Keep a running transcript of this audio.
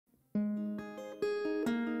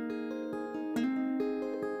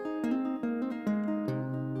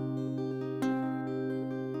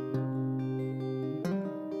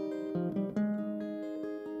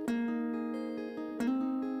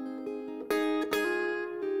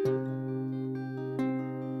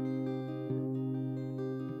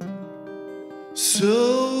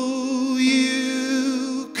So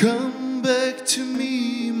you come back to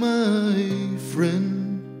me, my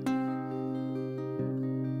friend.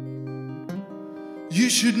 You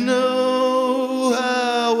should know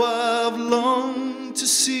how I've longed to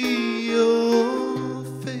see your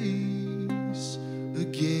face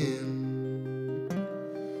again.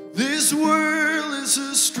 This world is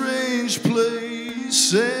a strange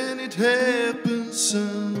place, and it happens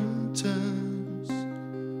sometimes.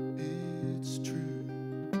 It's true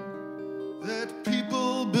that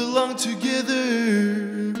people belong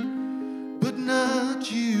together, but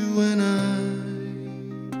not you and I.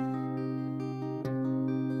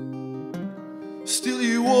 Still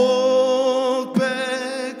you walk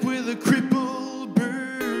back with a crippled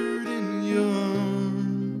bird in your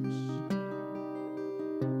arms.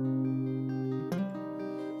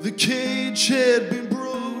 The cage had been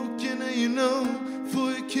broken, and you know,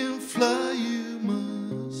 for it can fly, you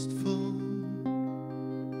must fall.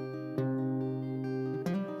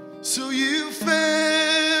 So you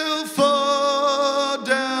fell far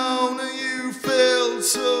down, and you fell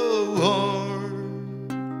so hard.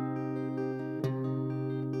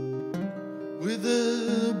 With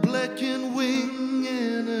a blackened wing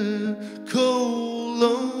and a cold,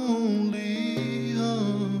 lonely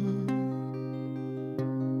heart.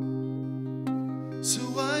 So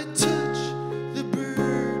I touch the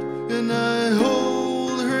bird and I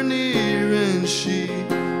hold her near, and she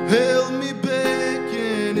held me back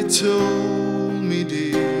and it told me,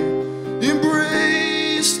 dear,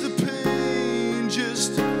 embrace the pain,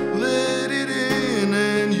 just let it in,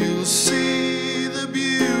 and you'll see the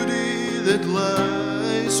beauty that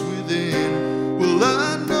lies within. Well,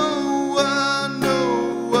 I know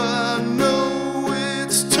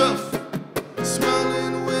it's tough,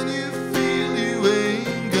 smiling when you feel you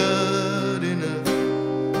ain't got enough.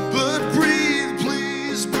 But breathe,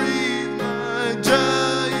 please breathe, my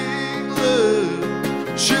dying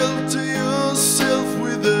love. Shelter yourself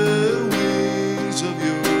with the wings of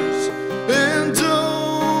yours, and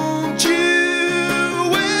don't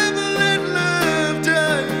you ever let love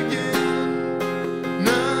die again.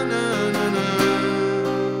 Na na na na.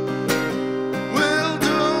 Well,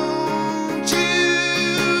 don't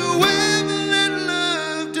you ever let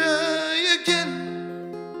love die again.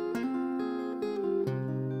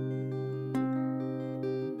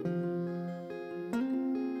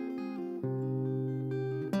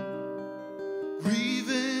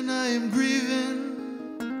 Grieving, I am grieving.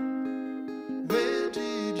 Where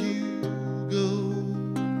did you go?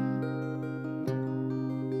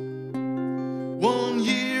 1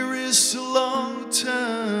 year is a long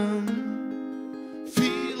time,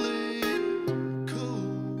 feeling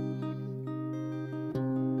cold.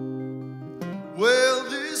 Well,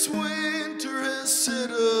 this winter has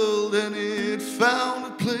settled, and it found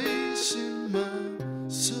a place in my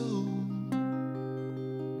soul.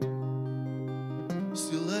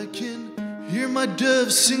 Still I can hear my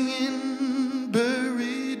dove singing,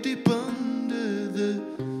 buried deep under the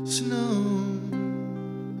snow.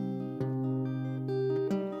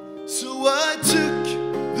 So I took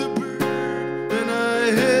the bird and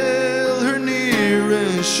I held her near,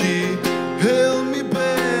 and she held me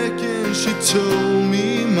back and she told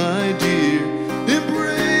me, my dear,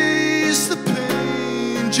 embrace the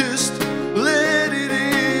pain, just let it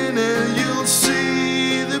in, and you'll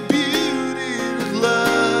see the beauty that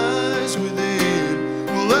lies within.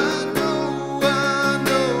 Well, I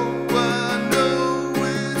know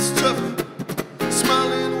it's tough,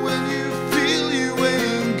 smiling when you feel you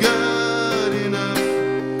ain't got enough.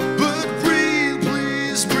 But breathe,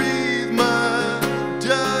 please breathe, my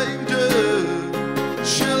dying dove.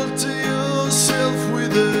 Shelter yourself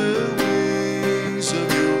with the wings of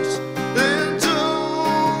yours, and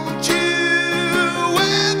don't you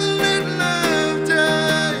ever let love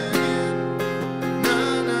die again. Na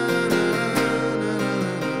na na na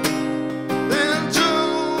na. And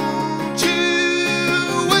don't you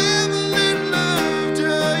ever let love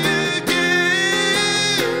die again.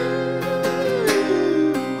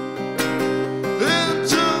 And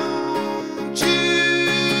don't you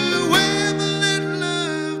ever let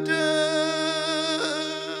love die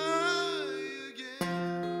again.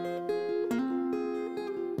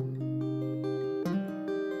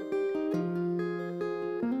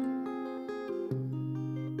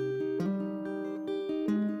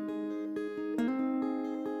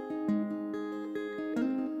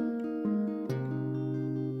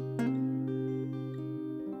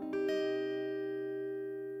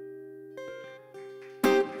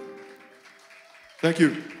 Thank you.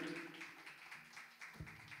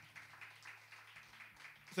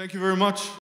 Thank you very much.